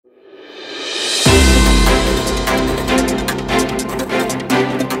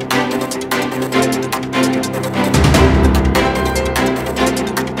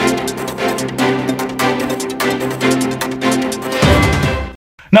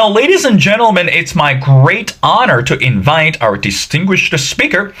Now, ladies and gentlemen, it's my great honor to invite our distinguished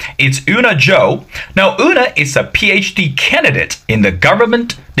speaker. It's Eun A Jo. Now, Eun is a PhD candidate in the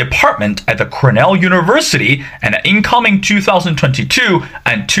government department at the Cornell University and an incoming 2022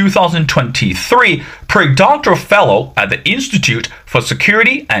 and 2023 postdoctoral fellow at the Institute for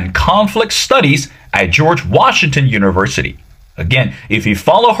Security and Conflict Studies at George Washington University. Again, if you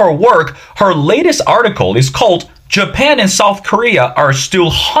follow her work, her latest article is called Japan and South Korea Are Still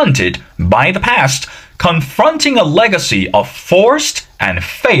Haunted by the Past, Confronting a Legacy of Forced and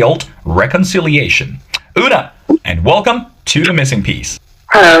Failed Reconciliation. Eun, and welcome to The Missing Piece.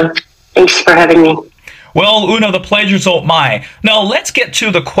 Hello. Thanks for having me. Well, Eun, the pleasure's all mine. Now, let's get to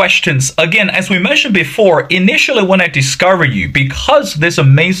the questions. Again, as we mentioned before, initially when I discovered you, because this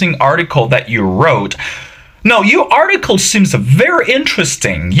amazing article that you wrote, now, your article seems very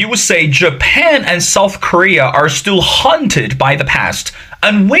interesting. You would say Japan and South Korea are still haunted by the past.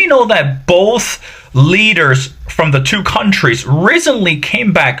 And we know that both leaders from the two countries recently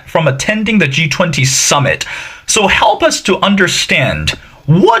came back from attending the G20 summit. So help us to understand,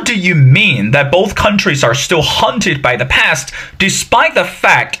 what do you mean that both countries are still haunted by the past, despite the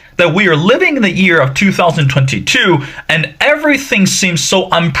fact that we are living in the year of 2022 and everything seems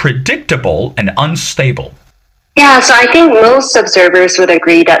so unpredictable and unstable? Yeah, so I think most observers would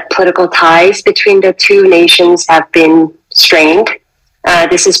agree that political ties between the two nations have been strained.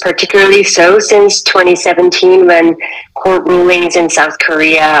 This is particularly so since 2017, when court rulings in South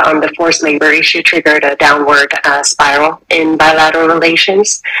Korea on the forced labor issue triggered a downward spiral in bilateral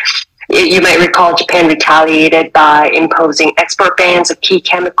relations. You might recall Japan retaliated by imposing export bans of key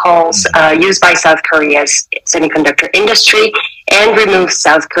chemicals used by South Korea's semiconductor industry and removed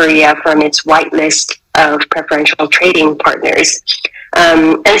South Korea from its whitelist of preferential trading partners.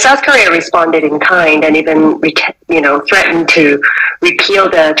 And South Korea responded in kind and even threatened to repeal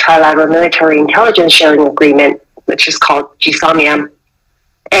the trilateral military intelligence sharing agreement, which is called GSOMIA.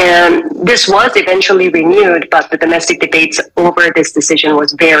 And this was eventually renewed, but the domestic debates over this decision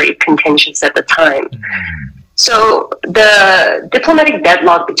was very contentious at the time. So the diplomatic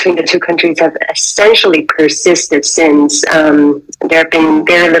deadlock between the two countries have essentially persisted since. There have been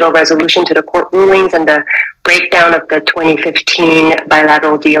very little resolution to the court rulings and the breakdown of the 2015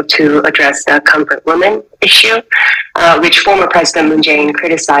 bilateral deal to address the comfort women issue, which former President Moon Jae-in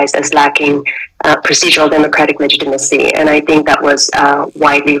criticized as lacking procedural democratic legitimacy. And I think that was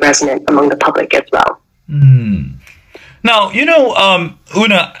widely resonant among the public as well. Now,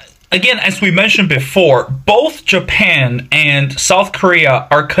 Eun, again, as we mentioned before, both Japan and South Korea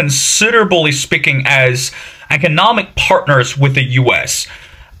are considerably speaking as economic partners with the U.S.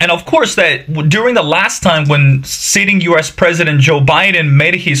 And of course, that during the last time when sitting U.S. President Joe Biden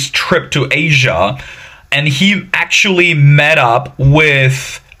made his trip to Asia, and he actually met up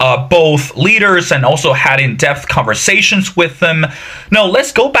with both leaders and also had in-depth conversations with them. Now,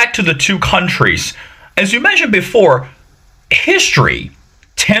 let's go back to the two countries. As you mentioned before, history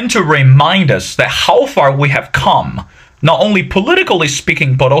tend to remind us that how far we have come, not only politically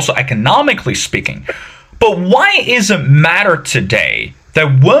speaking, but also economically speaking. But why does it matter today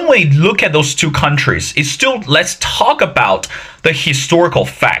that when we look at those two countries, it's still, let's talk about the historical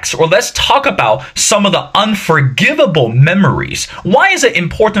facts, or let's talk about some of the unforgivable memories. Why is it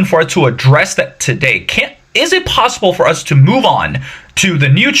important for us to address that today? Is it possible for us to move on to the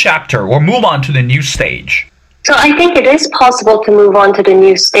new chapter or move on to the new stage? So I think it is possible to move on to the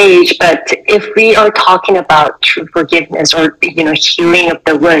new stage, but if we are talking about true forgiveness or healing of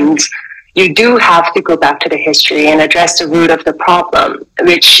the wounds, you do have to go back to the history and address the root of the problem,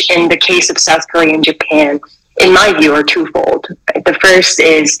 which in the case of South Korea and Japan, in my view, are twofold. The first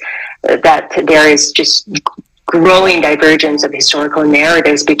is that there is just growing divergence of historical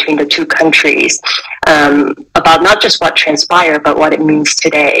narratives between the two countries about not just what transpired, but what it means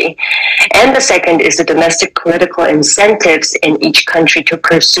today. And the second is the domestic political incentives in each country to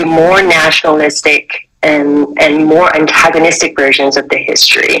pursue more nationalistic and more antagonistic versions of the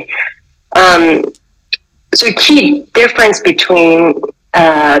history. So a key difference between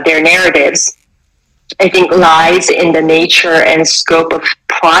their narratives, I think, lies in the nature and scope of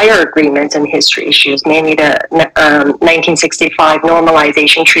prior agreements and history issues, namely the 1965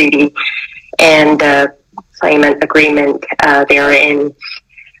 Normalization Treaty and the claimant agreement therein.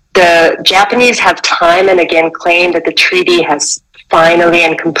 The Japanese have time and again claimed that the treaty has finally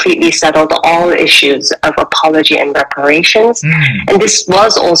and completely settled all issues of apology and reparations. And this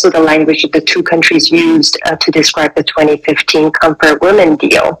was also the language that the two countries used to describe the 2015 Comfort Women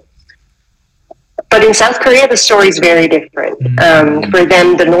deal. But in South Korea, the story is very different. For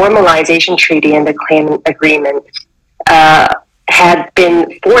them, the Normalization Treaty and the claimant agreement had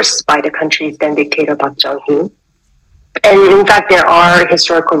been forced by the country's then dictator Park Chung-hee. And in fact, there are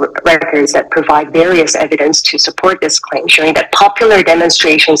historical records that provide various evidence to support this claim, showing that popular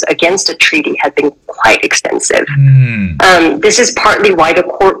demonstrations against the treaty had been quite extensive. This is partly why the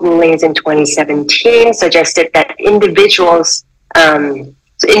court rulings in 2017 suggested that individual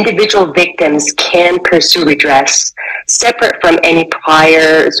victims can pursue redress separate from any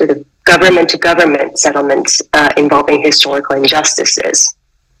prior sort of government-to-government settlements involving historical injustices.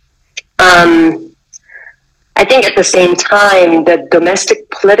 I think at the same time, the domestic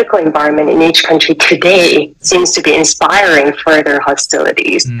political environment in each country today seems to be inspiring further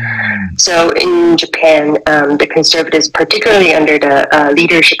hostilities. So in Japan, the conservatives, particularly under the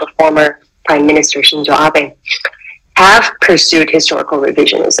leadership of former Prime Minister Shinzo Abe, have pursued historical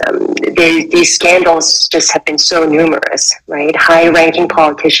revisionism. These scandals just have been so numerous, right? High-ranking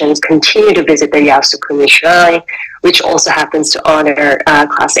politicians continue to visit the Yasukuni Shrine, which also happens to honor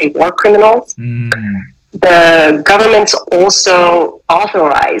Class A war criminals. The government's also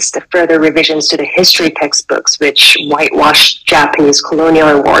authorized further revisions to the history textbooks, which whitewash Japanese colonial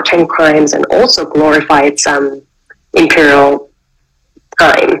and wartime crimes and also glorified some imperial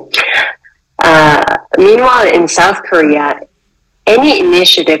time. Meanwhile, in South Korea, any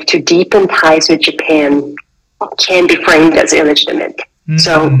initiative to deepen ties with Japan can be framed as illegitimate.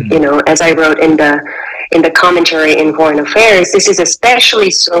 So, as I wrote in the commentary in Foreign Affairs, this is especially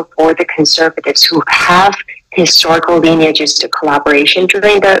so for the conservatives who have historical lineages to collaboration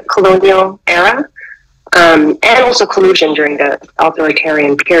during the colonial era, and also collusion during the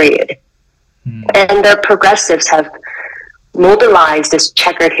authoritarian period. And the progressives have mobilized this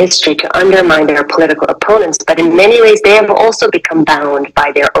checkered history to undermine their political opponents, but in many ways they have also become bound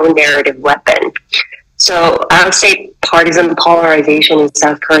by their own narrative weapon. So I would say partisan polarization in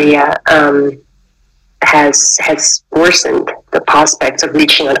South Korea has worsened the prospects of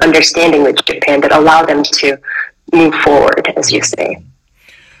reaching an understanding with Japan that allow them to move forward, as you say.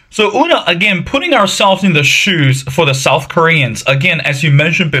 So, Una, again, putting ourselves in the shoes for the South Koreans, again, as you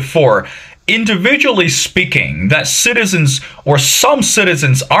mentioned before, individually speaking, that citizens or some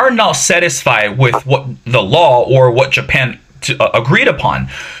citizens are not satisfied with what the law or what Japan agreed upon.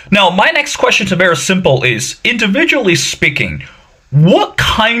 Now, my next question is very simple: is individually speaking, what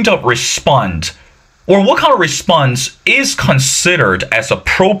kind of response is considered as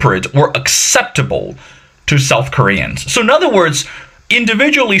appropriate or acceptable to South Koreans? So in other words,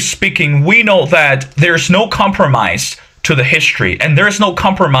 individually speaking, we know that there's no compromise to the history and there's no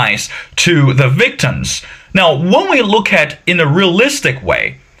compromise to the victims. Now, when we look at in a realistic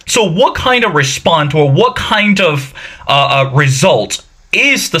way, so what kind of response or what kind of result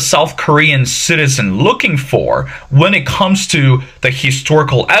is the South Korean citizen looking for when it comes to the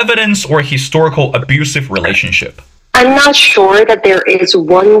historical evidence or historical abusive relationship? I'm not sure that there is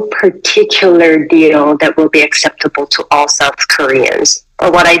one particular deal that will be acceptable to all South Koreans.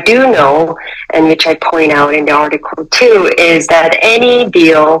 But what I do know, and which I point out in the article too, is that any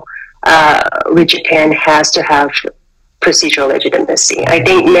deal with Japan has to have procedural legitimacy. I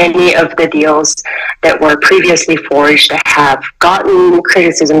think many of the deals that were previously forged have gotten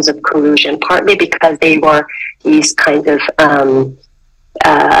criticisms of collusion, partly because they were these kind of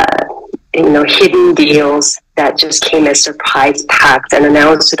hidden deals that just came as surprise pacts and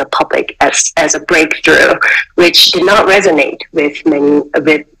announced to the public as a breakthrough, which did not resonate with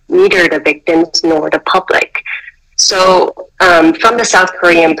neither the victims nor the public. So from the South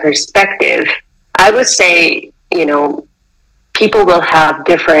Korean perspective, I would say, people will have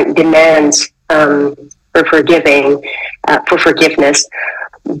different demands for forgiveness.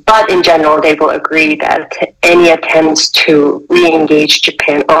 But in general, they will agree that any attempts to re-engage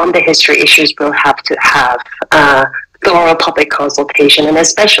Japan on the history issues will have to have thorough public consultation, and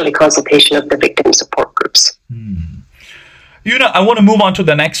especially consultation of the victim support groups. I want to move on to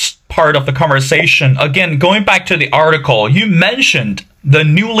the next part of the conversation. Again, going back to the article, you mentioned the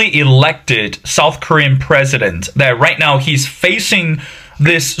newly elected South Korean president, that right now he's facing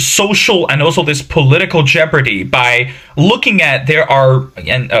this social and also this political jeopardy by looking at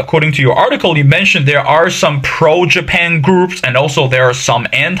and according to your article, you mentioned there are some pro-Japan groups and also there are some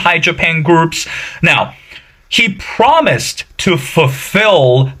anti-Japan groups. Now, he promised to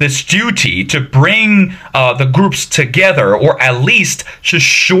fulfill this duty to bring the groups together, or at least to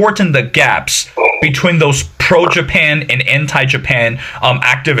shorten the gaps between those pro-Japan and anti-Japan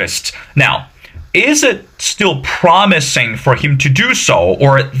activists. Now, is it still promising for him to do so,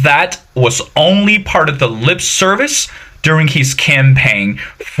 or that was only part of the lip service during his campaign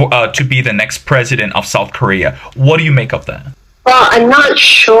to be the next president of South Korea? What do you make of that? Well, I'm not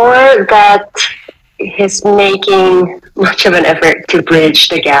sure that he's making much of an effort to bridge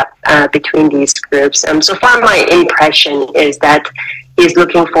the gap between these groups. So far, my impression is that he's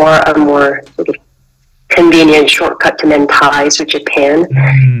looking for a more sort of convenient shortcut to mend ties with Japan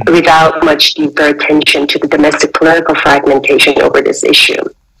without much deeper attention to the domestic political fragmentation over this issue.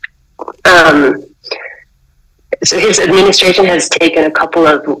 So his administration has taken a couple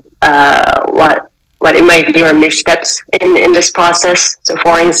of what in my view are missteps in this process. So,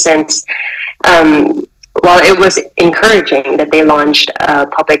 for instance, while it was encouraging that they launched a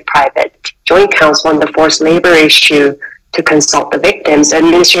public-private joint council on the forced labor issue to consult the victims, the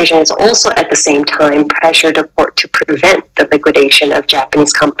administration has also at the same time pressured the court to prevent the liquidation of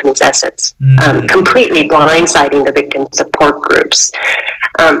Japanese companies' assets, completely blindsiding the victim support groups.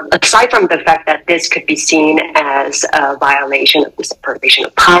 Aside from the fact that this could be seen as a violation of the separation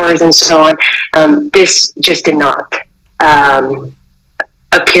of powers and so on, this just did not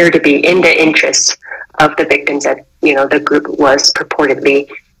appear to be in the interest of the victims that the group was purportedly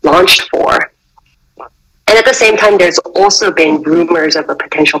launched for. And at the same time, there's also been rumors of a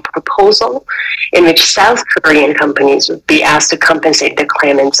potential proposal in which South Korean companies would be asked to compensate the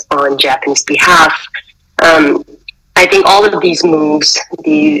claimants on Japanese behalf. I think all of these moves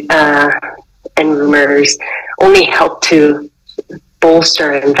and rumors only help to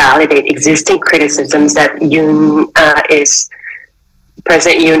bolster and validate existing criticisms that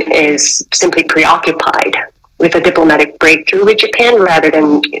President Yoon is simply preoccupied with a diplomatic breakthrough with Japan rather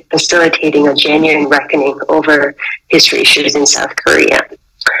than facilitating a genuine reckoning over history issues in South Korea.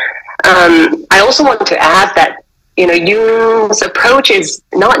 I also want to add that Yoon's approach is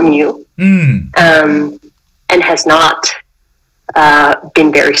not new and has not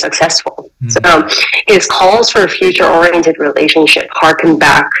been very successful. So his calls for a future-oriented relationship harken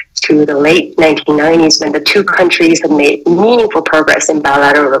back to the late 1990s when the two countries had made meaningful progress in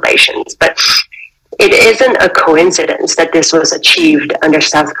bilateral relations. But it isn't a coincidence that this was achieved under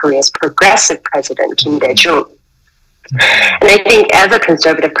South Korea's progressive president, Eun A Jo. And I think as a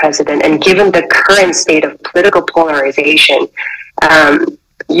conservative president, and given the current state of political polarization,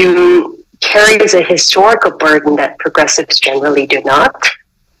 Yoon carries a historical burden that progressives generally do not,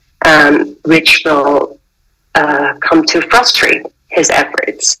 which will come to frustrate his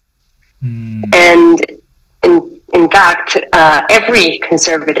efforts. And in fact, every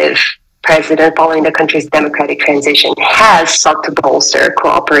conservative president following the country's democratic transition has sought to bolster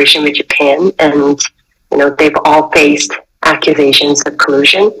cooperation with Japan, and they've all faced accusations of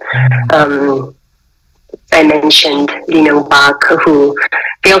collusion. I mentioned Lee Myung-bak, who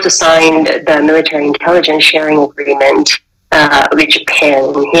failed to sign the military intelligence sharing agreement with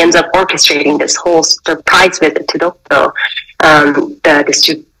Japan. He ends up orchestrating this whole surprise visit to Dokdo,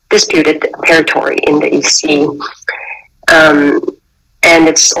 the disputed territory in the EC. And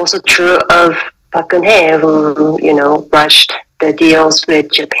it's also true of Park Geun-hye, who, rushed the deals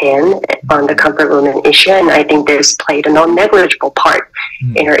with Japan on the comfort women issue, and I think this played a non-negligible part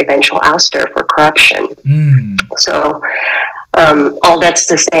in her eventual ouster for corruption. So, all that's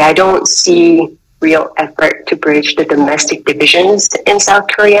to say, I don't see real effort to bridge the domestic divisions in South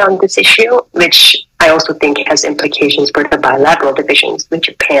Korea on this issue, which I also think has implications for the bilateral divisions with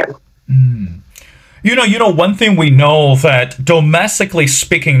Japan. One thing we know that domestically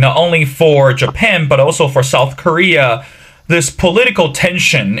speaking, not only for Japan, but also for South Korea, this political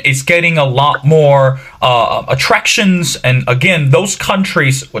tension is getting a lot more attractions. And again, those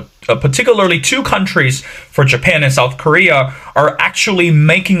countries, particularly two countries for Japan and South Korea, are actually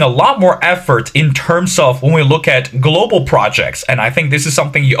making a lot more effort in terms of when we look at global projects. And I think this is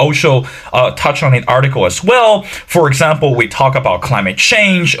something you also touch on in the article as well. For example, we talk about climate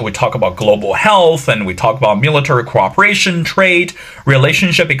change, we talk about global health, and we talk about military cooperation, trade,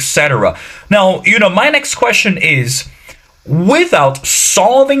 relationship, etc. Now, my next question is, without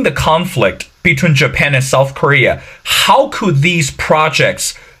solving the conflict between Japan and South Korea, how could these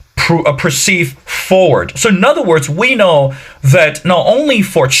projects proceed forward? So in other words, we know that not only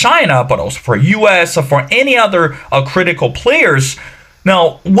for China, but also for US or for any other critical players,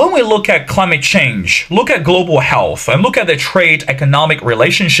 now when we look at climate change, look at global health, and look at the trade economic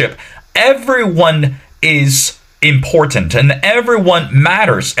relationship, everyone is important and everyone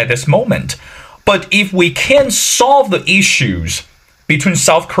matters at this moment. But if we can solve the issues between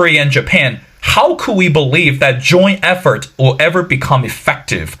South Korea and Japan, how could we believe that joint effort will ever become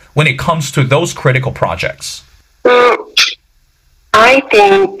effective when it comes to those critical projects? I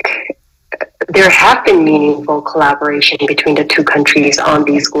think there have been meaningful collaboration between the two countries on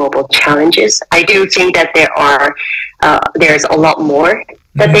these global challenges. I do think that there's a lot more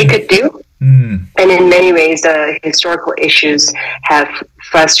that they could do. And in many ways, the historical issues have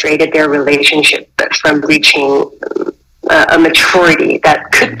frustrated their relationship from reaching a maturity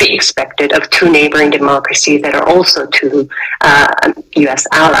that could be expected of two neighboring democracies that are also two U.S.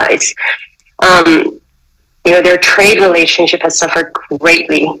 allies. Their trade relationship has suffered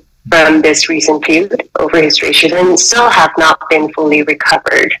greatly from this recent feud over history issues and still have not been fully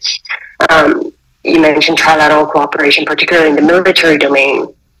recovered. You mentioned trilateral cooperation, particularly in the military domain,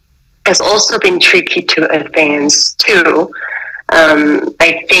 has also been tricky to advance too.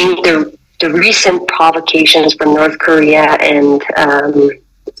 I think the recent provocations from North Korea and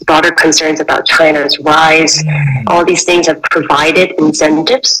broader concerns about China's rise, all these things have provided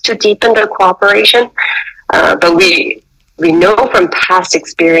incentives to deepen the cooperation. But we know from past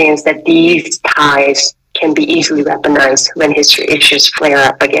experience that these ties can be easily weaponized when history issues flare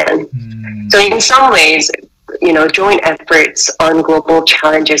up again. So in some ways, joint efforts on global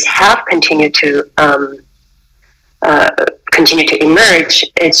challenges have continued to emerge.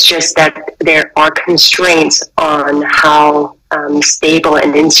 It's just that there are constraints on how stable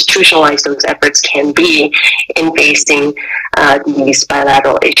and institutionalized those efforts can be in facing these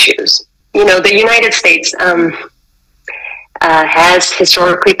bilateral issues. The United States has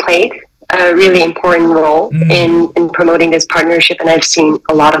historically played a really important role in promoting this partnership, and I've seen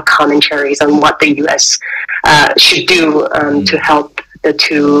a lot of commentaries on what the U.S. Should do to help the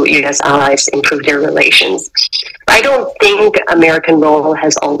two U.S. allies improve their relations. I don't think American role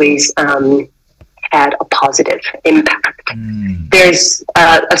has always had a positive impact. There's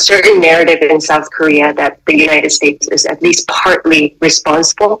a certain narrative in South Korea that the United States is at least partly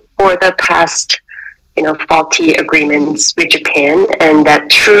responsible for the past, faulty agreements with Japan, and that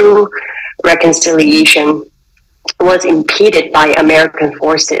true reconciliation was impeded by American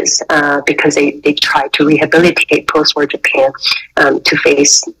forces because they tried to rehabilitate post-war Japan to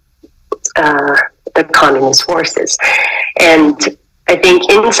face the communist forces. And I think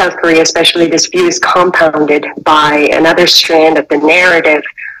in South Korea, especially, this view is compounded by another strand of the narrative,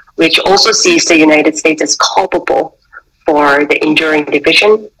 which also sees the United States as culpable for the enduring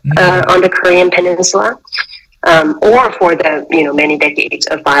division on the Korean Peninsula, or for the many decades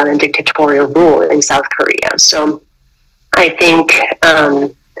of violent dictatorial rule in South Korea. So I think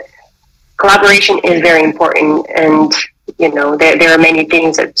collaboration is very important, and there are many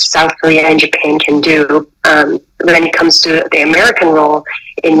things that South Korea and Japan can do. When it comes to the American role,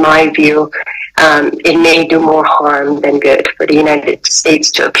 in my view, it may do more harm than good for the United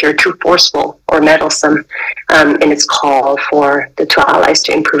States to appear too forceful or meddlesome in its call for the two allies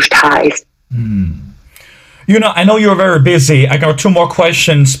to improve ties. I know you're very busy. I got two more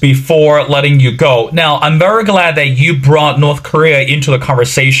questions before letting you go. Now, I'm very glad that you brought North Korea into the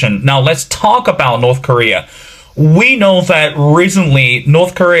conversation. Now, let's talk about North Korea. We know that recently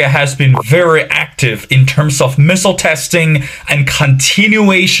North Korea has been very active in terms of missile testing and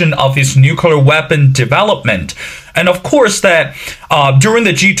continuation of its nuclear weapon development. And of course that during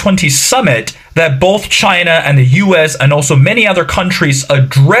the G20 summit, that both China and the US and also many other countries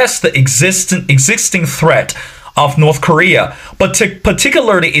addressed the existing threat of North Korea. But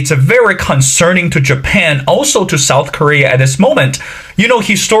particularly, it's very concerning to Japan, also to South Korea at this moment.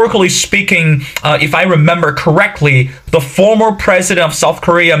 Historically speaking, if I remember correctly, the former president of South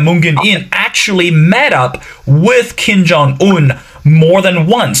Korea, Moon Jae-in, actually met up with Kim Jong-un more than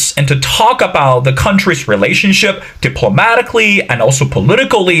once, and to talk about the country's relationship diplomatically and also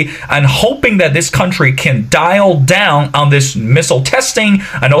politically, and hoping that this country can dial down on this missile testing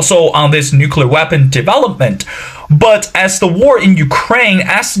and also on this nuclear weapon development. But as the war in Ukraine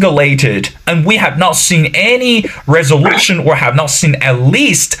escalated, and we have not seen any resolution or have not seen at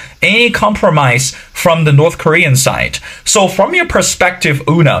least any compromise from the North Korean side. So from your perspective,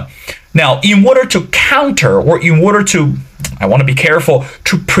 Eun, now, in order to counter, or in order to, I want to be careful,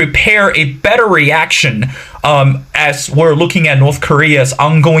 to prepare a better reaction as we're looking at North Korea's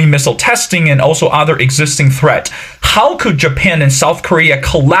ongoing missile testing and also other existing threat, how could Japan and South Korea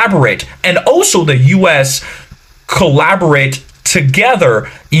collaborate, and also the U.S. collaborate together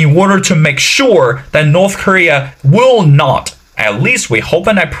in order to make sure that North Korea will not, at least we hope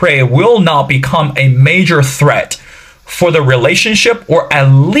and I pray, will not become a major threat for the relationship, or at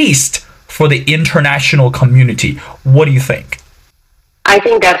least for the international community? What do you think? I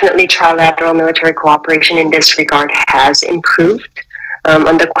think definitely trilateral military cooperation in this regard has improved.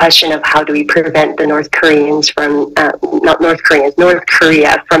 On the question of how do we prevent the North Korea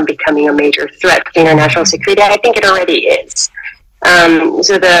from becoming a major threat to international security, I think it already is.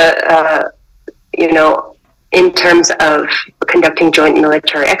 In terms of conducting joint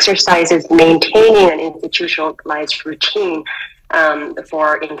military exercises, maintaining an institutionalized routine,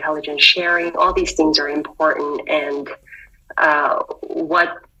 for intelligence sharing. All these things are important, and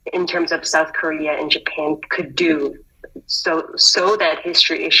what in terms of South Korea and Japan could do so that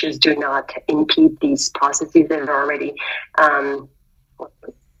history issues do not impede these processes that are already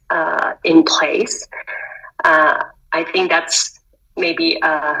in place. I think that's maybe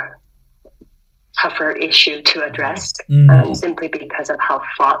a tougher issue to address, simply because of how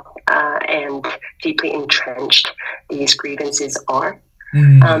fraught and deeply entrenched these grievances are.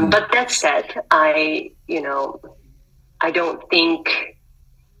 But that said, I don't think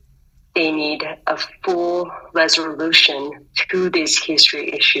they need a full resolution to these history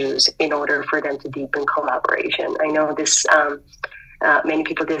issues in order for them to deepen collaboration. I know this, many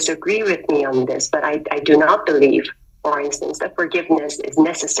people disagree with me on this, but I do not believe, for instance, that forgiveness is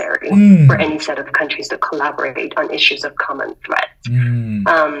necessary for any set of countries to collaborate on issues of common threat.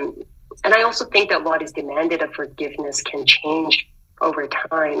 And I also think that what is demanded of forgiveness can change over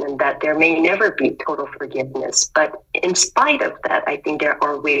time, and that there may never be total forgiveness. But in spite of that, I think there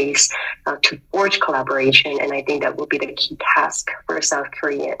are ways to forge collaboration, and I think that will be the key task for South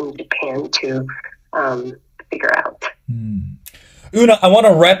Korea and Japan to figure out. Una, I want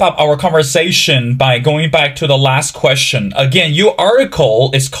to wrap up our conversation by going back to the last question. Again, your article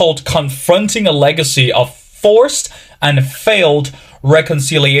is called Confronting a Legacy of Forced and Failed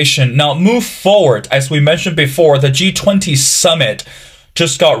Reconciliation. Now, move forward. As we mentioned before, the G20 summit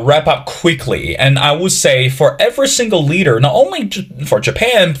just got wrapped up quickly. And I would say for every single leader, not only for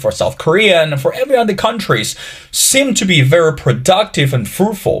Japan, for South Korea, and for every other countries, seem to be very productive and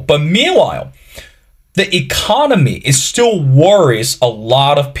fruitful. But meanwhile, the economy is still worries a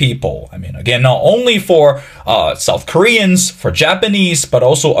lot of people. I mean, again, not only for South Koreans, for Japanese, but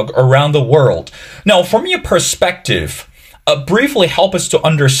also around the world. Now, from your perspective, briefly help us to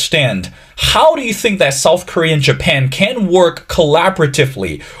understand, how do you think that South Korea and Japan can work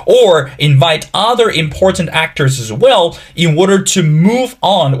collaboratively or invite other important actors as well in order to move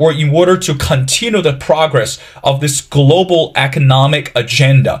on or in order to continue the progress of this global economic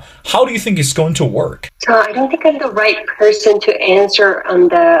agenda? How do you think it's going to work? So I don't think I'm the right person to answer on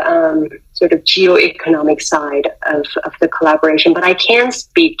the sort of geo-economic side of the collaboration, but I can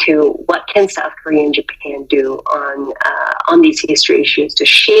speak to what can South Korea and Japan do on these history issues to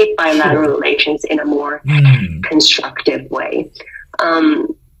shape bilateral relations in a more constructive way.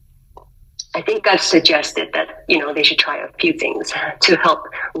 I think I've suggested that, they should try a few things to help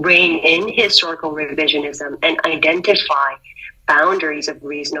rein in historical revisionism and identify boundaries of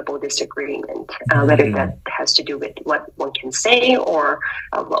reasonable disagreement, whether that has to do with what one can say or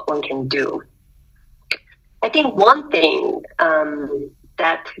what one can do. I think one thing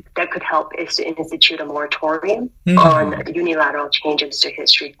that could help is to institute a moratorium on unilateral changes to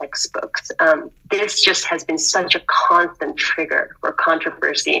history textbooks. This just has been such a constant trigger for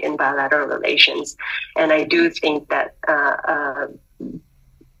controversy in bilateral relations, and I do think that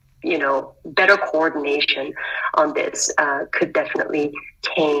better coordination on this could definitely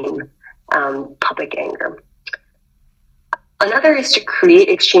tame public anger. Another is to create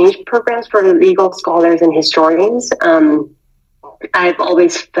exchange programs for legal scholars and historians. I've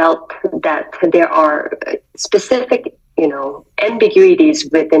always felt that there are specific, ambiguities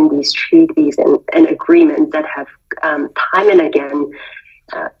within these treaties and agreements that have time and again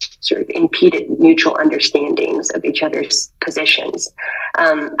sort of impeded mutual understandings of each other's positions.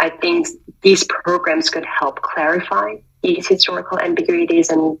 I think these programs could help clarify these historical ambiguities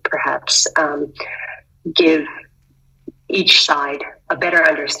and perhaps give each side a better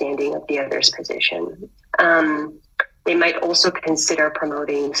understanding of the other's position. They might also consider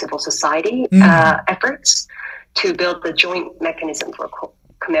promoting civil society efforts to build the joint mechanism for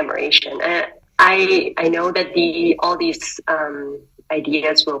commemoration. I know that all these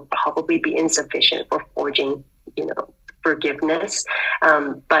ideas will probably be insufficient for forging, forgiveness,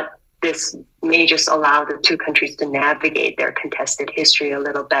 but this may just allow the two countries to navigate their contested history a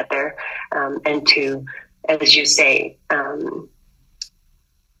little better, and to, as you say,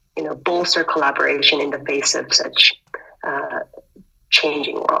 bolster collaboration in the face of such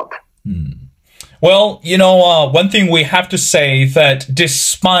changing world. Well, one thing we have to say that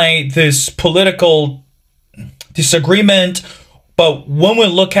despite this political disagreement, but when we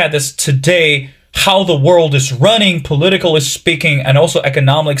look at this today, how the world is running, politically speaking, and also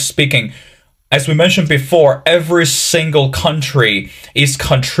economically speaking, as we mentioned before, every single country is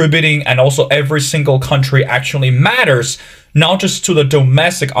contributing, and also every single country actually matters not just to the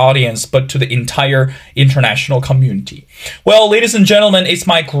domestic audience, but to the entire international community. Well, ladies and gentlemen, it's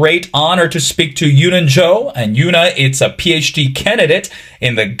my great honor to speak to Eun A Jo, and Eun is a PhD candidate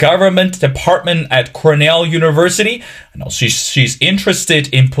in the government department at Cornell University. And also she's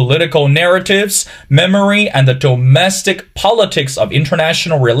interested in political narratives, memory, and the domestic politics of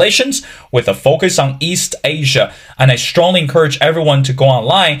international relations with a focus on East Asia. And I strongly encourage everyone to go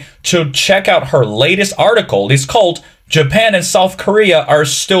online to check out her latest article. It's called Japan and South Korea Are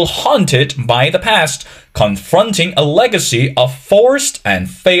Still Haunted by the Past, Confronting a Legacy of Forced and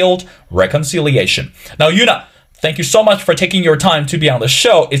Failed Reconciliation. Now, Eun, thank you so much for taking your time to be on the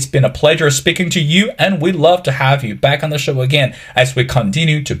show. It's been a pleasure speaking to you, and we'd love to have you back on the show again as we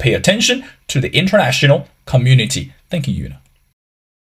continue to pay attention to the international community. Thank you, Eun.